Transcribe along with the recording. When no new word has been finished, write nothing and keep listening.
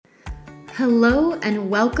Hello and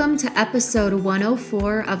welcome to episode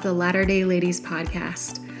 104 of the Latter-day Ladies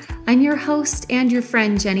podcast. I'm your host and your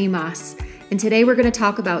friend Jenny Moss, and today we're going to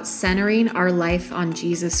talk about centering our life on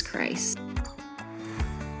Jesus Christ.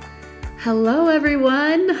 Hello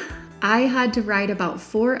everyone! I had to write about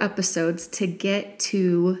 4 episodes to get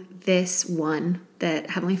to this one that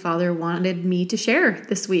Heavenly Father wanted me to share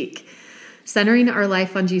this week, centering our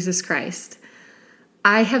life on Jesus Christ.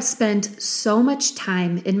 I have spent so much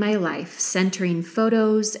time in my life centering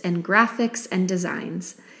photos and graphics and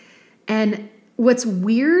designs. And what's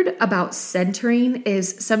weird about centering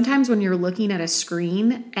is sometimes when you're looking at a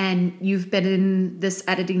screen and you've been in this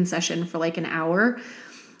editing session for like an hour,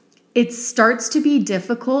 it starts to be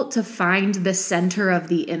difficult to find the center of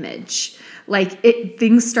the image.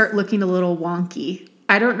 Things start looking a little wonky.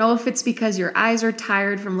 I don't know if it's because your eyes are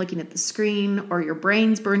tired from looking at the screen or your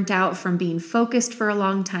brain's burnt out from being focused for a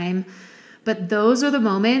long time, but those are the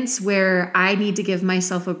moments where I need to give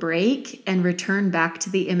myself a break and return back to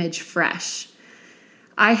the image fresh.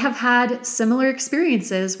 I have had similar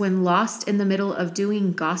experiences when lost in the middle of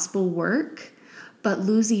doing gospel work, but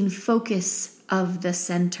losing focus of the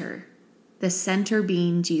center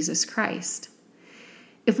being Jesus Christ.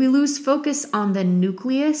 If we lose focus on the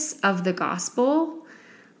nucleus of the gospel,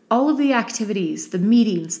 all of the activities, the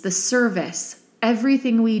meetings, the service,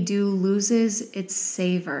 everything we do loses its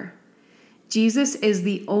savor. Jesus is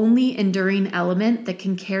the only enduring element that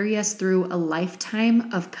can carry us through a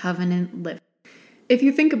lifetime of covenant living. If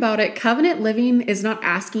you think about it, covenant living is not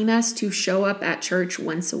asking us to show up at church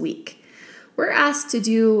once a week. We're asked to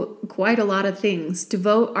do quite a lot of things,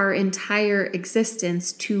 devote our entire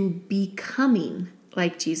existence to becoming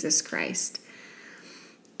like Jesus Christ.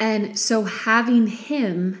 And so having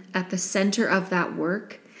Him at the center of that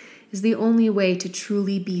work is the only way to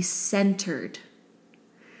truly be centered.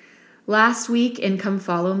 Last week in Come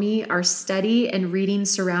Follow Me, our study and reading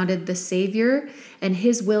surrounded the Savior and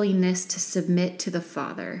His willingness to submit to the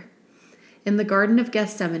Father. In the Garden of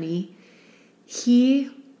Gethsemane, He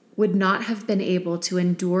would not have been able to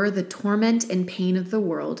endure the torment and pain of the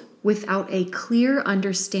world without a clear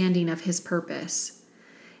understanding of His purpose.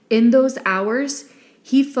 In those hours,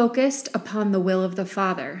 He focused upon the will of the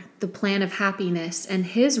Father, the plan of happiness, and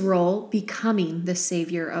His role becoming the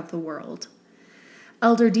Savior of the world.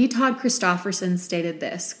 Elder D. Todd Christofferson stated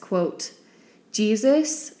this, quote,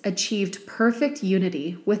 "Jesus achieved perfect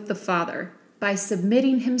unity with the Father by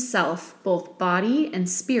submitting Himself, both body and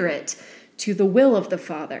spirit, to the will of the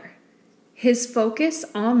Father. His focus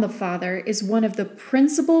on the Father is one of the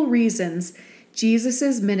principal reasons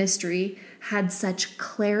Jesus' ministry had such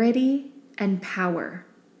clarity and power.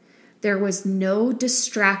 There was no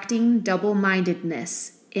distracting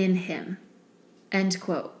double-mindedness in Him." End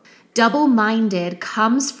quote. Double-minded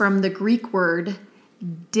comes from the Greek word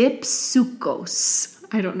dipsukos.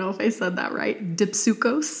 I don't know if I said that right.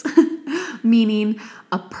 Dipsukos, meaning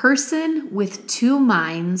a person with 2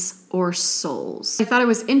 minds or souls. I thought it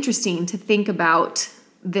was interesting to think about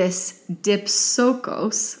this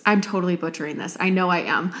dipsokos. I'm totally butchering this. I know I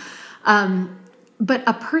am. But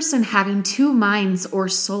a person having 2 minds or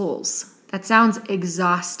souls, that sounds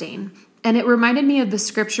exhausting. And it reminded me of the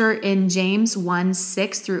scripture in James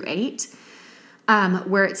 1:6-8,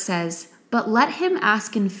 where it says, "But let him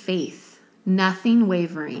ask in faith, nothing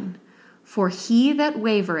wavering. For he that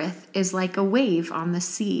wavereth is like a wave on the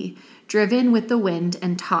sea, driven with the wind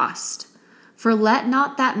and tossed. For let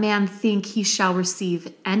not that man think he shall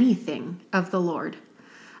receive anything of the Lord.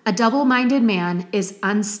 A double-minded man is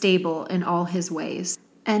unstable in all his ways."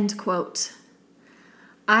 End quote.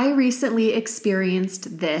 I recently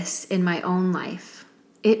experienced this in my own life.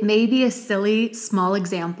 It may be a silly, small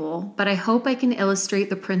example, but I hope I can illustrate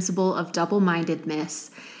the principle of double-mindedness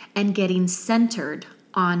and getting centered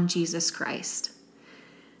on Jesus Christ.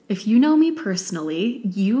 If you know me personally,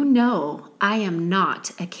 you know I am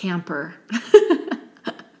not a camper.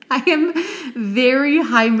 I am very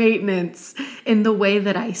high maintenance in the way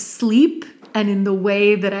that I sleep and in the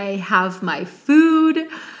way that I have my food.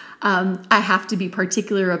 I have to be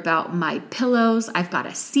particular about my pillows. I've got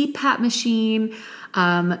a CPAP machine.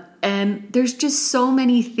 And there's just so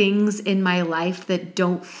many things in my life that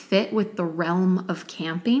don't fit with the realm of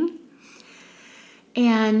camping.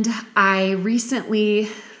 And I recently,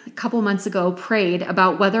 a couple months ago, prayed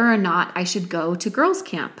about whether or not I should go to girls'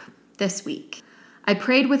 camp this week. I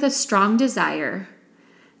prayed with a strong desire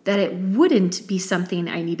that it wouldn't be something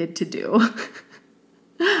I needed to do.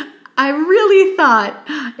 I really thought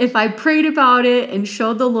if I prayed about it and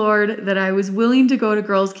showed the Lord that I was willing to go to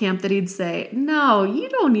girls' camp, that He'd say, "No, you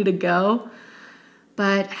don't need to go."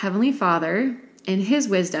 But Heavenly Father, in his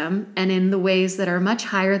wisdom and in the ways that are much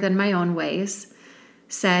higher than my own ways,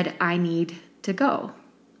 said, I need to go.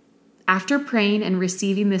 After praying and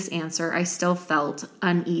receiving this answer, I still felt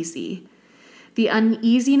uneasy. The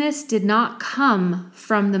uneasiness did not come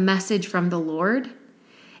from the message from the Lord.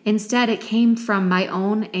 Instead, it came from my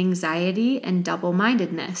own anxiety and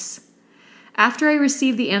double-mindedness. After I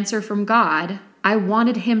received the answer from God, I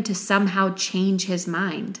wanted him to somehow change his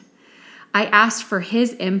mind. I asked for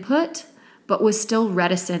his input, but was still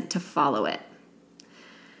reticent to follow it.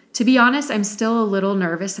 To be honest, I'm still a little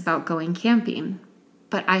nervous about going camping,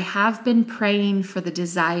 but I have been praying for the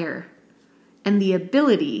desire and the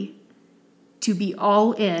ability to be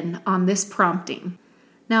all in on this prompting.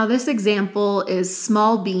 Now, this example is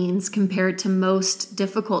small beans compared to most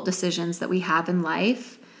difficult decisions that we have in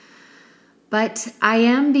life, but I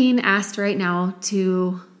am being asked right now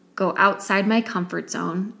to go outside my comfort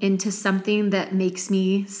zone into something that makes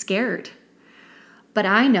me scared. But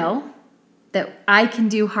I know that I can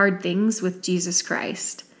do hard things with Jesus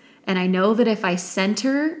Christ, and I know that if I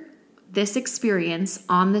center this experience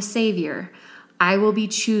on the Savior, I will be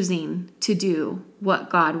choosing to do what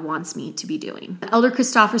God wants me to be doing. Elder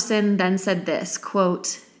Christofferson then said this,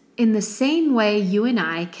 quote, in the same way you and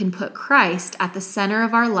I can put Christ at the center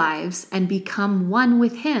of our lives and become one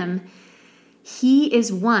with him, he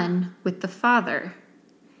is one with the Father.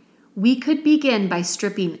 We could begin by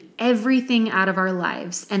stripping everything out of our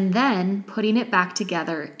lives and then putting it back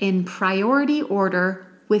together in priority order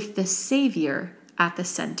with the Savior at the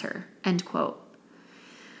center, end quote.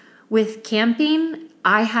 With camping,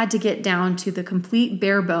 I had to get down to the complete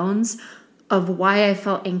bare bones of why I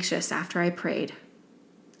felt anxious after I prayed.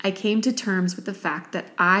 I came to terms with the fact that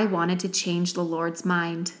I wanted to change the Lord's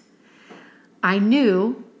mind. I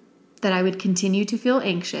knew that I would continue to feel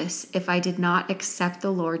anxious if I did not accept the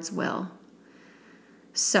Lord's will.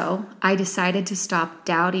 So I decided to stop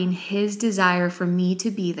doubting his desire for me to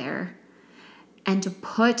be there and to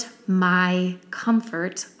put my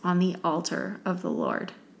comfort on the altar of the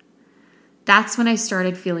Lord. That's when I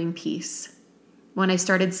started feeling peace, when I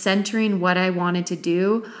started centering what I wanted to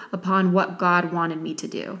do upon what God wanted me to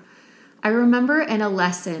do. I remember in a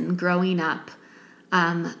lesson growing up,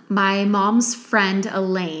 my mom's friend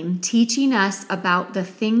Elaine teaching us about the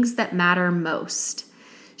things that matter most.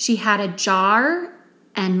 She had a jar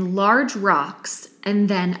and large rocks and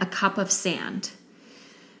then a cup of sand.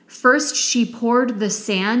 First, she poured the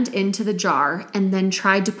sand into the jar and then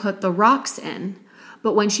tried to put the rocks in.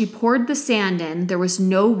 But when she poured the sand in, there was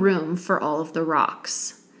no room for all of the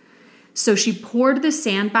rocks. So she poured the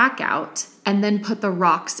sand back out and then put the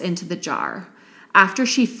rocks into the jar. After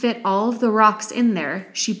she fit all of the rocks in there,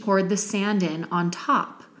 she poured the sand in on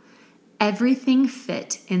top. Everything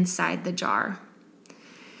fit inside the jar.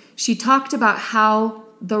 She talked about how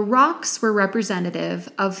the rocks were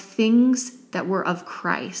representative of things that were of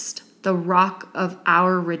Christ, the rock of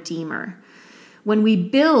our Redeemer. When we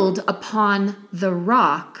build upon the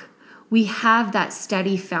rock, we have that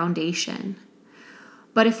steady foundation.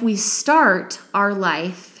 But if we start our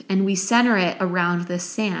life and we center it around the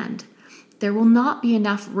sand, there will not be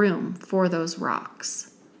enough room for those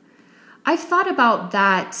rocks. I've thought about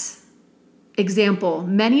that example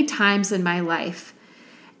many times in my life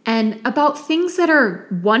and about things that are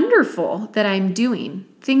wonderful that I'm doing,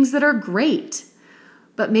 things that are great,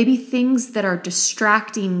 but maybe things that are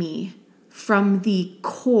distracting me from the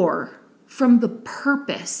core, from the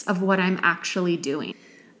purpose of what I'm actually doing.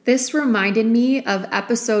 This reminded me of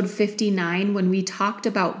episode 59 when we talked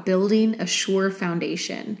about building a sure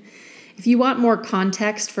foundation. If you want more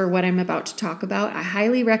context for what I'm about to talk about, I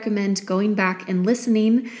highly recommend going back and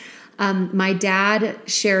listening. My dad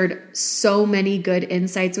shared so many good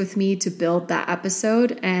insights with me to build that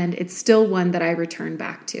episode, and it's still one that I return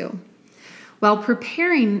back to. While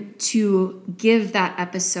preparing to give that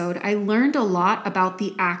episode, I learned a lot about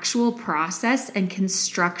the actual process and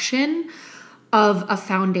construction of a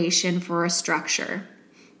foundation for a structure.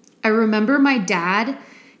 I remember my dad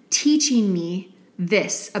teaching me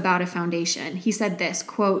this about a foundation. He said this,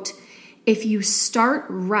 quote, if you start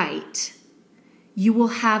right, you will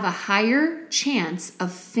have a higher chance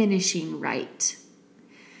of finishing right.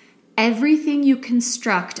 Everything you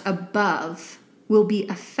construct above will be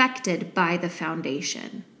affected by the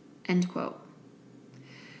foundation, end quote.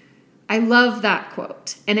 I love that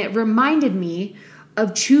quote, and it reminded me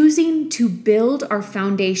of choosing to build our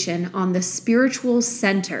foundation on the spiritual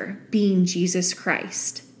center being Jesus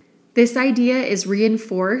Christ. This idea is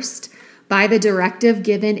reinforced by the directive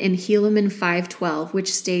given in Helaman 5:12,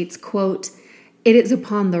 which states, quote, it is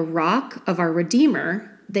upon the rock of our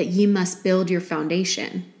Redeemer that ye must build your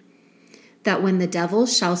foundation. that when the devil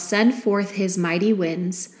shall send forth his mighty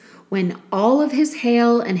winds, when all of his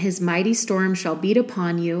hail and his mighty storm shall beat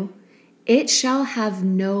upon you, it shall have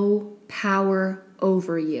no power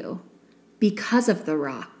over you, because of the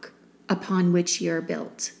rock upon which ye are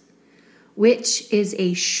built, which is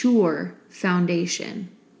a sure foundation.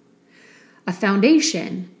 A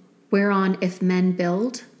foundation whereon if men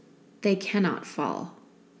build, they cannot fall.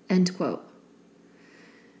 End quote.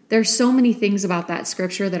 There's so many things about that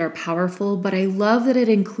scripture that are powerful, but I love that it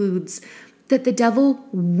includes that the devil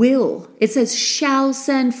will, it says, shall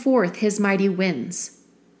send forth his mighty winds.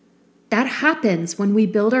 That happens when we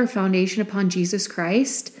build our foundation upon Jesus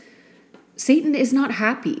Christ. Satan is not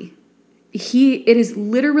happy. It is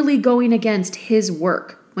literally going against his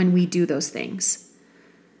work when we do those things.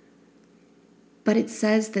 But it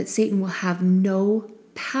says that Satan will have no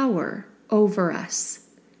power over us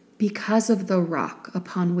because of the rock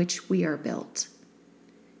upon which we are built.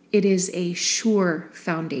 It is a sure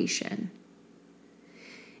foundation.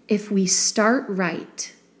 If we start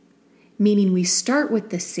right, meaning we start with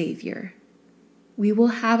the Savior, we will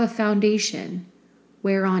have a foundation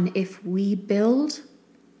whereon if we build,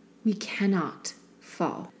 we cannot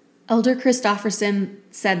fall. Elder Christofferson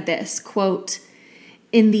said this, quote,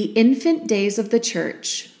 "In the infant days of the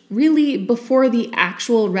church, really before the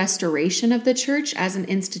actual restoration of the church as an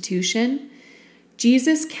institution,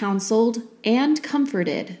 Jesus counseled and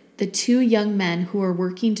comforted the two young men who were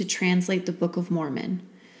working to translate the Book of Mormon,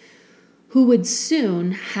 who would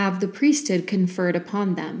soon have the priesthood conferred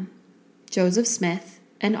upon them, Joseph Smith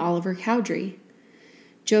and Oliver Cowdery.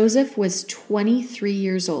 Joseph was 23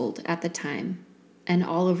 years old at the time, and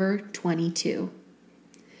Oliver 22.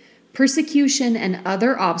 Persecution and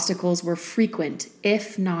other obstacles were frequent,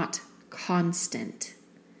 if not constant.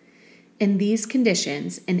 In these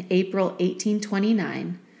conditions, in April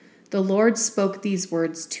 1829, the Lord spoke these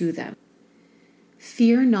words to them.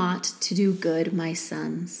 'Fear not to do good, my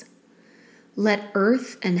sons. Let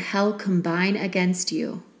earth and hell combine against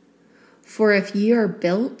you. For if ye are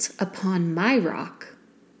built upon my rock,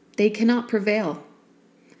 they cannot prevail.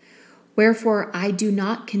 Wherefore I do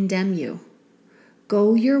not condemn you.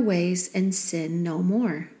 Go your ways and sin no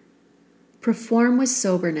more. Perform with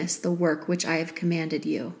soberness the work which I have commanded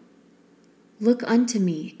you. Look unto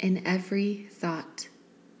me in every thought.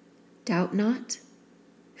 Doubt not,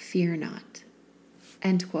 fear not."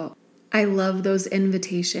 End quote. I love those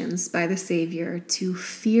invitations by the Savior to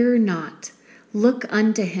fear not, look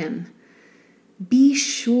unto him. Be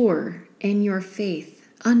sure in your faith.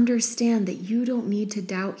 Understand that you don't need to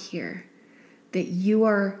doubt here, that you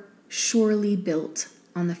are surely built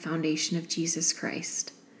on the foundation of Jesus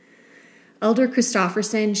Christ. Elder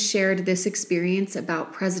Christofferson shared this experience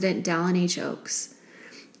about President Dallin H. Oaks,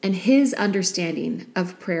 and his understanding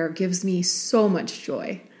of prayer gives me so much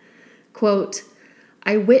joy. Quote,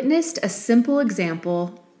 "I witnessed a simple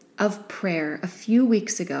example of prayer a few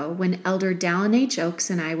weeks ago when Elder Dallin H. Oaks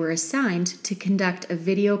and I were assigned to conduct a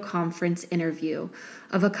video conference interview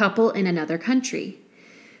of a couple in another country.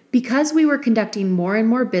 Because we were conducting more and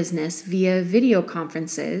more business via video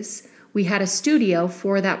conferences, we had a studio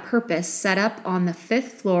for that purpose set up on the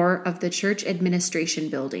 5th floor of the church administration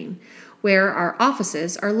building, where our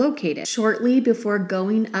offices are located. Shortly before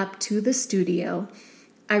going up to the studio,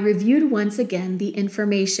 I reviewed once again the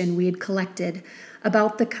information we had collected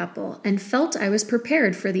about the couple and felt I was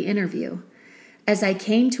prepared for the interview. As I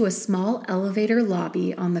came to a small elevator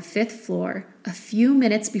lobby on the 5th floor, a few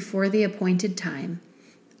minutes before the appointed time,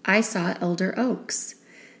 I saw Elder Oaks,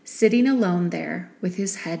 sitting alone there with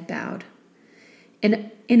his head bowed.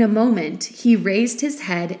 In a moment, he raised his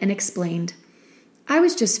head and explained, "I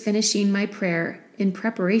was just finishing my prayer in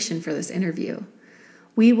preparation for this interview.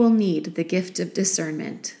 We will need the gift of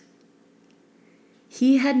discernment."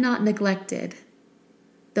 He had not neglected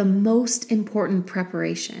the most important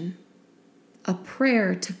preparation, a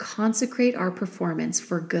prayer to consecrate our performance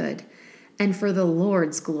for good and for the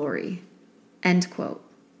Lord's glory. End quote.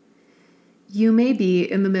 You may be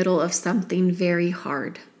in the middle of something very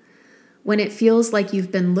hard, when it feels like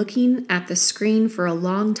you've been looking at the screen for a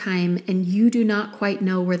long time and you do not quite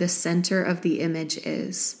know where the center of the image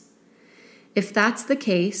is. If that's the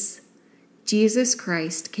case, Jesus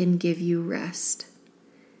Christ can give you rest.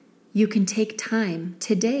 You can take time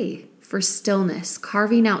today for stillness,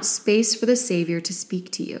 carving out space for the Savior to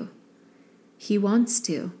speak to you. He wants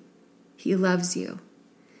to. He loves you.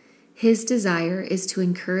 His desire is to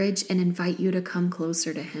encourage and invite you to come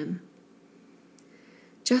closer to him.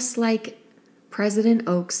 Just like President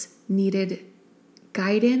Oaks needed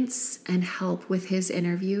guidance and help with his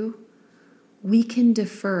interview, we can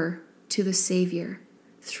defer to the Savior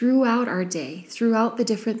throughout our day, throughout the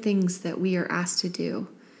different things that we are asked to do,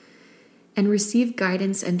 and receive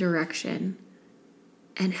guidance and direction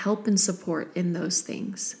and help and support in those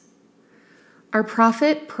things. Our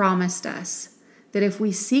prophet promised us that if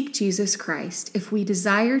we seek Jesus Christ, if we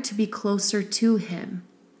desire to be closer to him,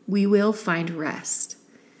 we will find rest.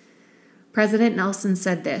 President Nelson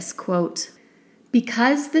said this, quote,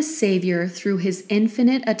 "Because the Savior, through his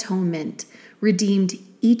infinite atonement, redeemed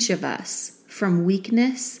each of us from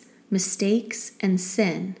weakness, mistakes, and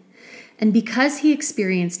sin, and because he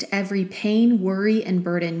experienced every pain, worry, and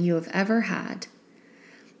burden you have ever had,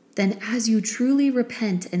 then as you truly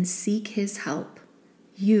repent and seek his help,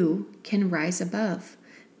 you can rise above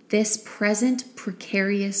this present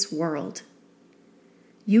precarious world.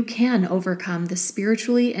 You can overcome the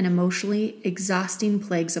spiritually and emotionally exhausting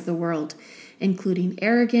plagues of the world, including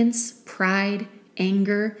arrogance, pride,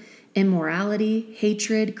 anger, immorality,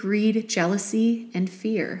 hatred, greed, jealousy, and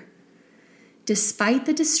fear. Despite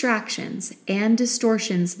the distractions and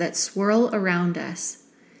distortions that swirl around us,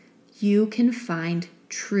 you can find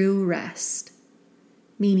true rest,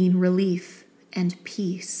 meaning relief and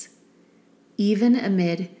peace, even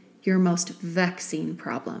amid your most vexing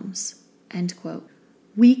problems." End quote.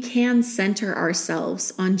 We can center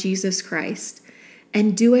ourselves on Jesus Christ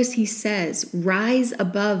and do as he says, rise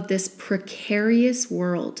above this precarious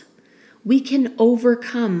world. We can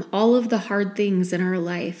overcome all of the hard things in our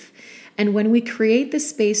life. And when we create the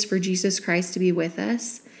space for Jesus Christ to be with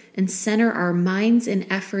us and center our minds and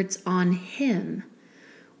efforts on him,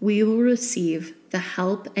 we will receive the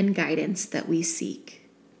help and guidance that we seek.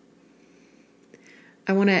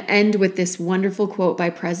 I want to end with this wonderful quote by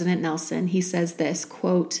President Nelson. He says this,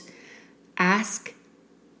 quote, "Ask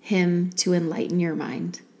him to enlighten your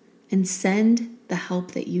mind and send the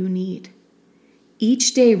help that you need.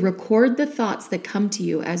 Each day, record the thoughts that come to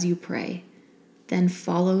you as you pray, then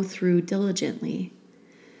follow through diligently.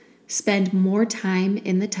 Spend more time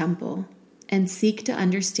in the temple and seek to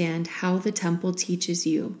understand how the temple teaches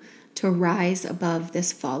you to rise above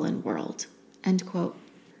this fallen world." End quote.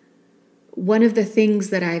 One of the things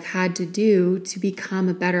that I've had to do to become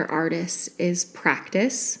a better artist is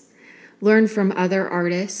practice, learn from other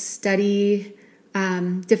artists, study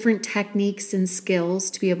different techniques and skills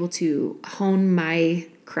to be able to hone my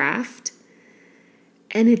craft.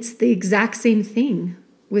 And it's the exact same thing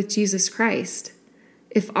with Jesus Christ.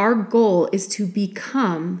 If our goal is to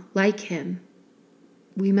become like him,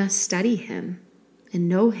 we must study him and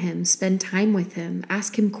know him, spend time with him,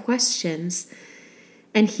 ask him questions.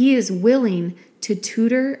 And he is willing to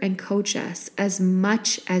tutor and coach us as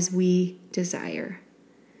much as we desire.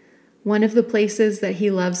 One of the places that he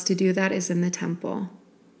loves to do that is in the temple.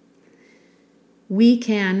 We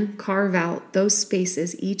can carve out those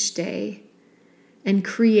spaces each day and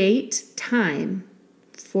create time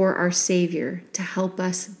for our Savior to help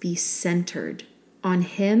us be centered on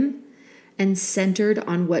him and centered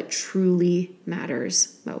on what truly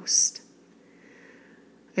matters most.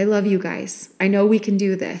 I love you guys. I know we can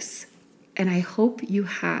do this, and I hope you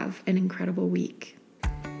have an incredible week.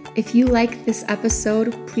 If you like this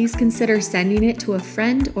episode, please consider sending it to a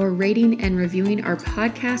friend or rating and reviewing our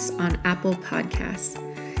podcast on Apple Podcasts.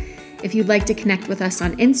 If you'd like to connect with us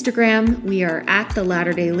on Instagram, we are at The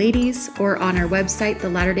Latter Day Ladies, or on our website,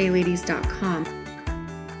 thelatterdayLadies.com.